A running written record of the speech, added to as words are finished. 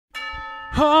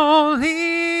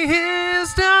Holy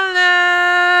is the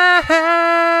Lamb.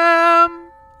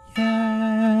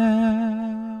 Yeah.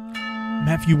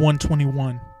 Matthew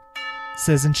 1:21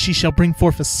 says, "And she shall bring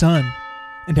forth a son,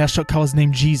 and thou shalt call his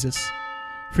name Jesus,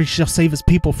 for he shall save his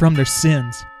people from their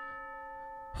sins."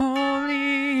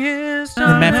 Holy is the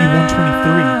And Matthew Lamb.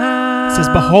 1:23 says,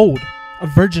 "Behold, a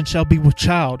virgin shall be with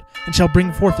child, and shall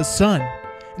bring forth a son,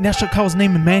 and thou shalt call his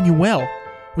name Emmanuel,"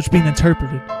 which being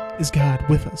interpreted is God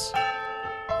with us.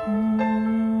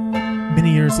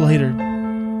 Many years later,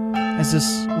 as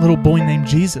this little boy named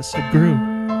Jesus grew,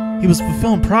 he was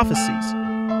fulfilling prophecies.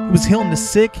 He was healing the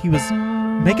sick. He was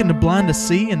making the blind to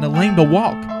see and the lame to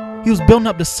walk. He was building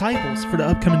up disciples for the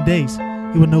upcoming days.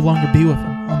 He would no longer be with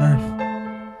them on earth.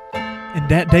 And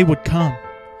that day would come.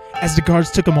 As the guards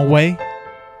took him away,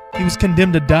 he was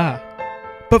condemned to die.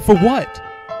 But for what?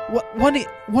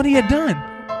 What he had done?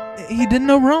 He did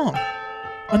no wrong,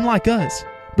 unlike us.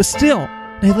 But still,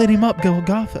 they laid him up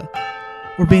Golgotha,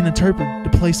 or being interpreted, the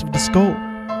place of the skull.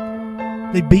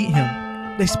 They beat him.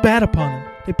 They spat upon him.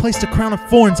 They placed a crown of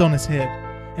thorns on his head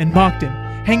and mocked him.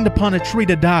 Hanged upon a tree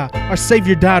to die. Our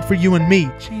Savior died for you and me.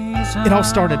 It all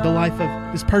started the life of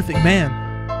this perfect man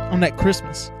on that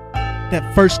Christmas, that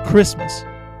first Christmas.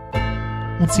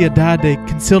 Once he had died, they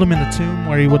concealed him in a tomb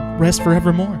where he would rest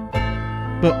forevermore.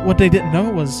 But what they didn't know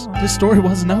was this story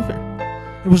wasn't over.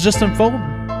 It was just unfolding.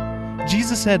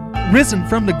 Jesus had risen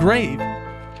from the grave.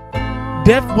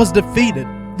 Death was defeated.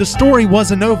 The story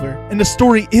wasn't over, and the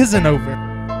story isn't over.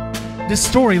 This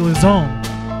story lives on.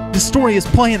 This story is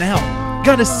playing out.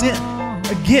 God has sent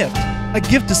a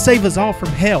gift to save us all from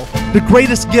hell, the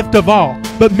greatest gift of all.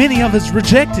 But many of us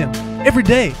reject Him. Every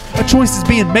day, a choice is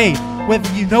being made, whether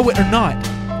you know it or not.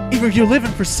 Either you're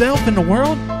living for self in the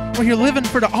world, or you're living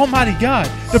for the Almighty God,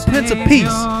 the Prince of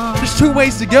Peace. There's two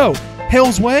ways to go,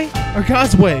 hell's way or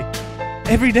God's way.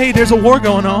 Every day there's a war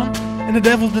going on, and the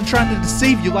devil's been trying to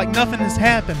deceive you like nothing is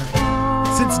happening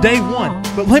since day one.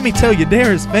 But let me tell you,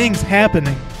 there is things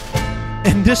happening.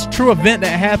 And this true event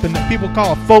that happened that people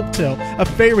call a folktale, a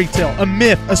fairy tale, a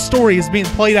myth, a story is being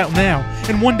played out now.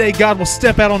 And one day God will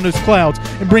step out on those clouds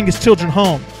and bring His children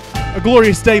home. A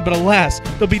glorious day, but alas,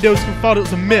 there'll be those who thought it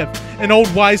was a myth, an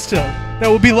old wise tale that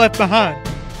will be left behind.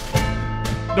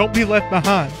 Don't be left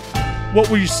behind. What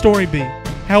will your story be?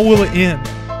 How will it end?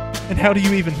 And how do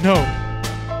you even know?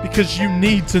 Because you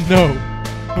need to know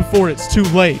before it's too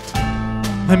late.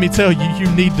 Let me tell you, you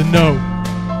need to know.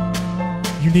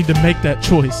 You need to make that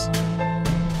choice.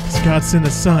 Because God sent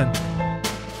His Son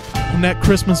on that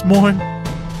Christmas morn,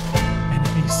 and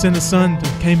He sent His Son to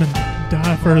came and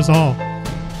die for us all.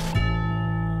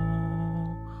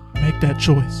 Make that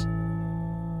choice.